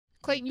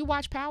Clayton, you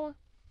watch Power?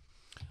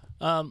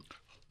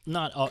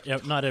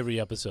 Not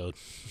every episode,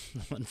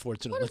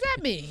 unfortunately. What does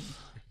that mean?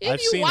 I've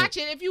seen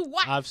it.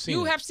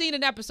 You have seen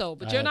an episode,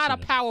 but you're have not a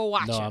seen it. Power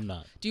watcher. No, I'm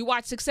not. Do you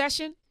watch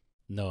Succession?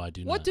 No, I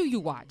do not. What do you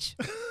watch?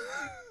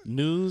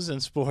 News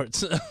and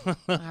sports.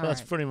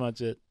 That's pretty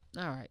much it.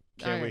 All right.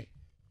 Can we?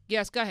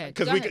 Yes, go ahead.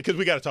 Because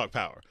we got to talk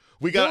Power.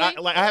 We got.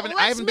 I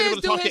haven't been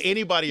able to talk to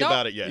anybody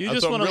about it yet. You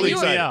just want to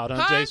leave me out,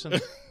 huh, Jason?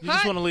 You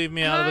just want to leave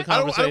me out of the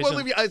conversation. I don't want to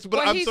leave you,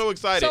 but I'm so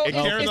excited. And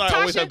Karen and I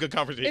always have good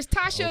conversations. Is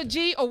Tasha a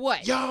G or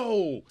what?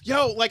 Yo,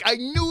 like I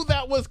knew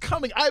that was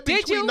coming. I've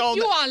been tweeting all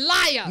You are a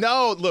liar.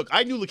 No, look,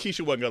 I knew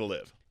Lakeisha wasn't gonna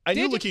live. I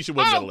knew Lakeisha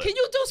wasn't gonna live. Can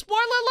you do spoiler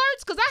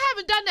alerts? Because I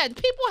haven't done that.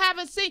 People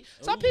haven't seen.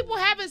 Some people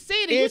haven't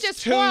seen it. It's you just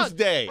spoiled.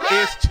 Tuesday. Huh?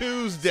 It's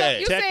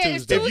Tuesday. So it's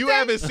Tuesday. If you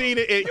haven't seen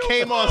it, it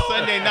came on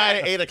Sunday night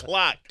at 8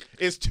 o'clock.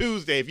 It's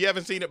Tuesday. If you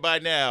haven't seen it by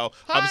now,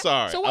 I'm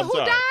sorry. So I'm who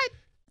sorry.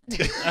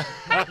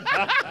 died?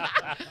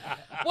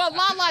 Well,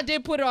 Lala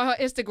did put it on her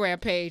Instagram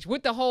page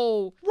with the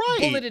whole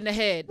bullet in the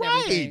head and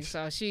everything.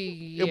 So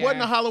It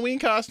wasn't a Halloween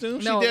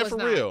costume. No, she dead for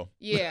real.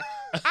 Yeah.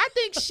 I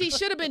think she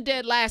should have been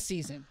dead last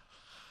season.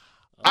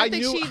 I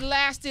think she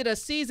lasted a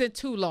season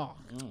too long.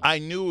 I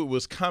knew it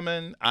was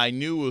coming.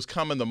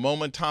 The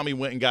moment Tommy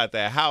went and got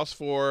that house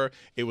for her,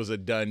 it was a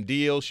done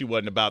deal. She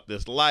wasn't about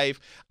this life.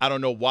 I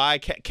don't know why.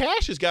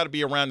 Cash has got to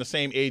be around the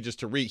same age as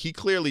Tariq. He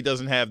clearly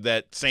doesn't have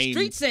that same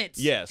street sense.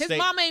 Yes. His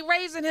mom ain't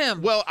raising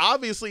him. Well,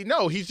 obviously,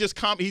 no. He's just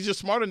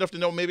smart enough to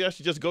know maybe I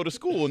should just go to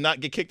school and not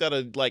get kicked out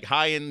of like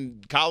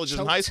high-end colleges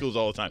and high schools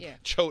all the time. Yeah.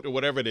 Choked or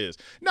whatever it is.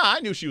 No, I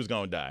knew she was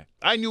going to die.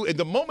 I knew. And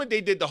the moment they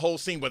did the whole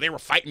scene where they were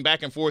fighting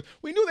back and forth,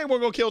 we knew they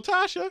weren't going to kill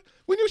Tasha.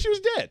 We knew she was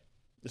dead.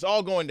 It's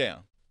all going down.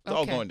 It's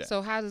all going down.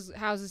 So how's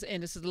this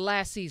end? This is the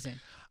last season.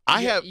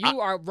 You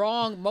are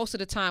wrong most of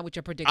the time with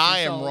your predictions. I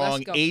am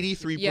wrong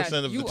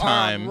 83% of the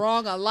time. You are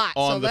wrong a lot.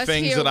 On the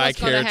things that I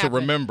care to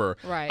remember.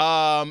 Right.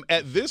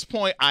 At this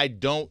point, I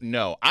don't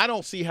know. I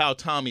don't see how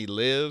Tommy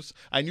lives.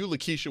 I knew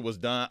Lakeisha was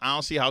done. I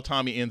don't see how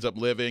Tommy ends up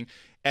living.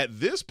 At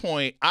this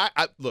point,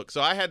 look, so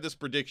I had this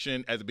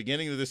prediction at the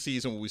beginning of the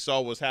season when we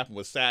saw what's happened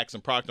with Sachs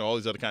and Proctor and all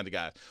these other kinds of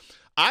guys.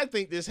 I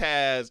think this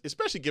has,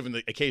 especially given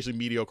the occasionally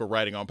mediocre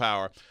writing on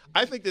Power,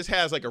 I think this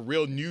has like a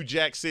real New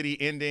Jack City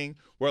ending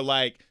where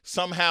like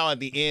somehow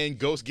at the end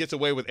Ghost gets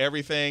away with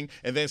everything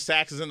and then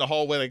Sachs is in the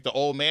hallway like the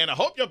old man, I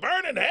hope you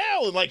burn in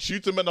hell, and like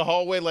shoots him in the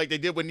hallway like they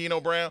did with Nino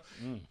Brown.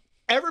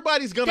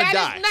 Everybody's going to die.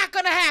 That is not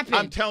going to happen.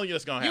 I'm telling you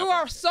it's going to happen. You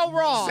are so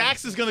wrong.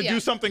 Sachs is going to do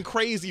something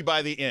crazy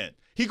by the end.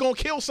 He's going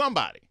to kill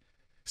somebody.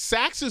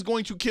 Sachs is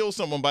going to kill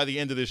someone by the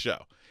end of this show.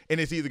 And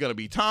it's either going to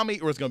be Tommy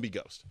or it's going to be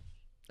Ghost.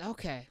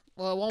 Okay.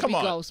 Well, it won't be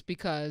Ghost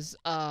because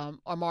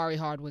Amari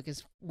Hardwick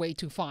is way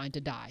too fine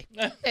to die.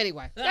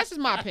 Anyway, that's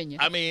just my opinion.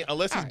 I mean,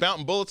 unless he's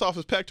bouncing bullets off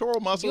his pectoral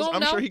muscles,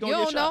 I'm sure he's going to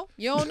get shot.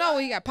 You don't know.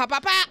 He got pop,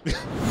 pop, pop.